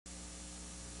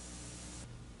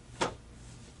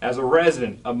As a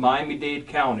resident of Miami-Dade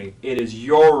County, it is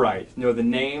your right to know the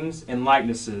names and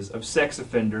likenesses of sex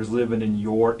offenders living in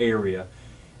your area.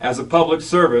 As a public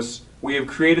service, we have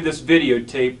created this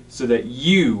videotape so that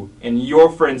you and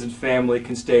your friends and family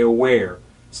can stay aware,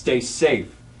 stay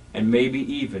safe, and maybe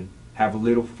even have a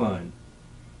little fun.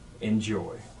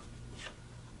 Enjoy.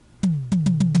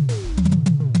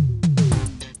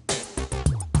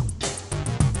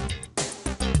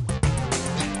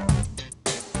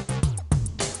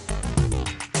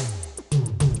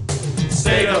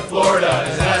 State of Florida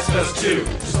has asked us to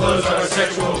disclose our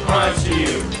sexual crimes to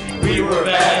you. We were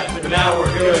bad, but now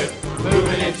we're good. We're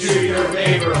moving into your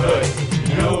neighborhood.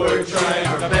 You know we're trying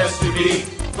our best to be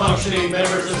functioning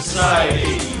members of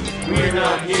society. We're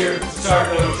not here to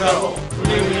start no trouble.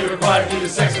 We're legally required to do the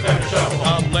sex offender shuffle.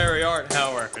 I'm Larry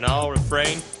Arthauer, and I'll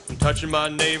refrain from touching my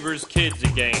neighbor's kids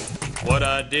again. What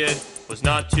I did was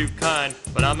not too kind,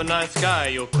 but I'm a nice guy,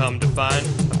 you'll come to find.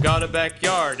 I've got a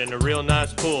backyard and a real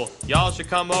nice pool. Y'all should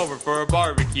come over for a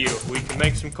barbecue. We can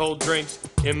make some cold drinks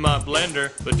in my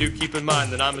blender, but do keep in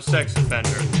mind that I'm a sex offender.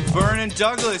 Vernon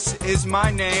Douglas is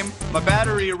my name. My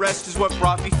battery arrest is what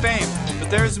brought me fame. But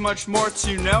there's much more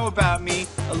to know about me.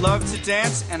 I love to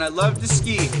dance and I love to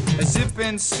ski. I zip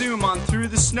and zoom on through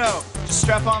the snow. Just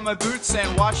strap on my boots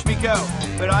and watch me go.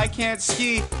 But I can't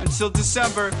ski until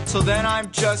December. Till then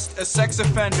I'm just a sex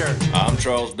offender. I'm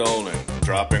Charles Dolan,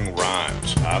 dropping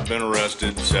rhymes. I've been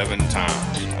arrested 7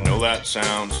 times. I know that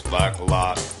sounds like a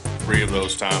lot. 3 of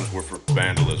those times were for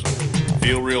vandalism.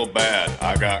 Feel real bad,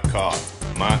 I got caught.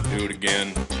 Might do it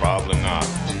again, probably not.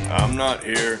 I'm not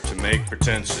here to make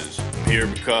pretenses. I'm here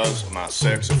because of my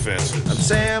sex offenses. I'm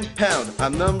Sam Pound,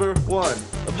 I'm number 1.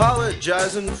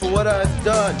 Apologizing for what I've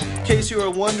done. In case you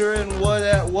were wondering what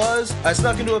that was, I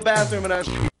snuck into a bathroom and I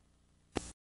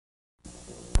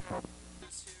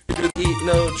eat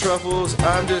no truffles.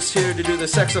 I'm just here to do the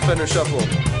sex offender shuffle.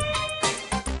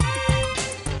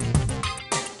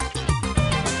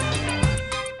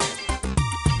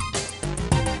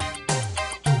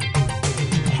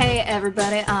 Hey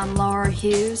everybody, I'm Laura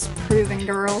Hughes, proving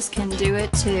girls can do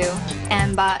it too.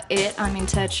 And by it, I mean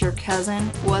touch your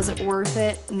cousin. Was it worth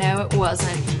it? No, it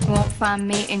wasn't. You won't find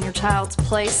me in your child's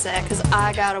playset, cause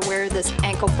I gotta wear this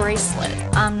ankle bracelet.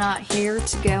 I'm not here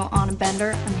to go on a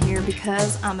bender, I'm here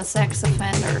because I'm a sex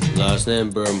offender. Last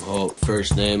name Bermholt,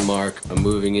 first name Mark. I'm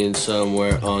moving in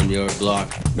somewhere on your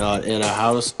block. Not in a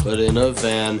house, but in a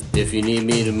van. If you need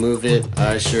me to move it,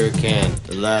 I sure can.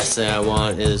 The last thing I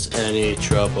want is any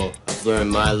trouble. I've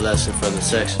learned my lesson from the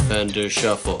sex offender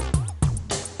shuffle.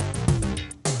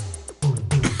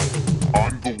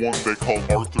 I'm the one they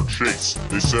call Arthur Chase.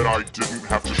 They said I didn't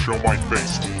have to show my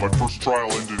face. My first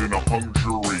trial ended in a hung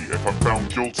jury. If I'm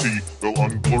found guilty, they'll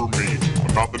unblur me.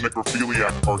 I'm not the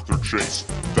necrophiliac Arthur Chase.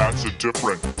 That's a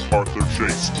different Arthur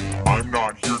Chase. I'm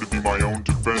not here to be my own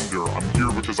defender. I'm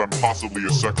here because I'm possibly a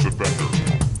sex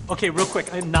offender. Okay, real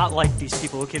quick, I'm not like these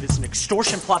people. Okay, there's an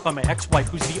extortion plot by my ex-wife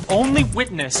who's the only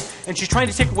witness, and she's trying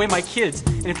to take away my kids.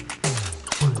 And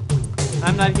if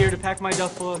I'm not here to pack my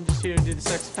duffel, I'm just here to do the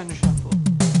sex offender shuffle.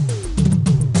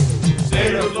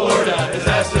 State of Florida has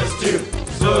asked us to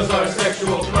disclose our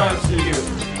sexual crimes to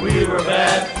you. We were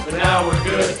bad, but now we're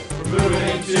good. We're moving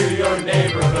into your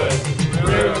neighborhood.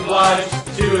 We're obliged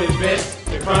to admit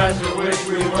the crimes for which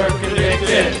we were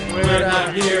convicted. We're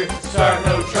not here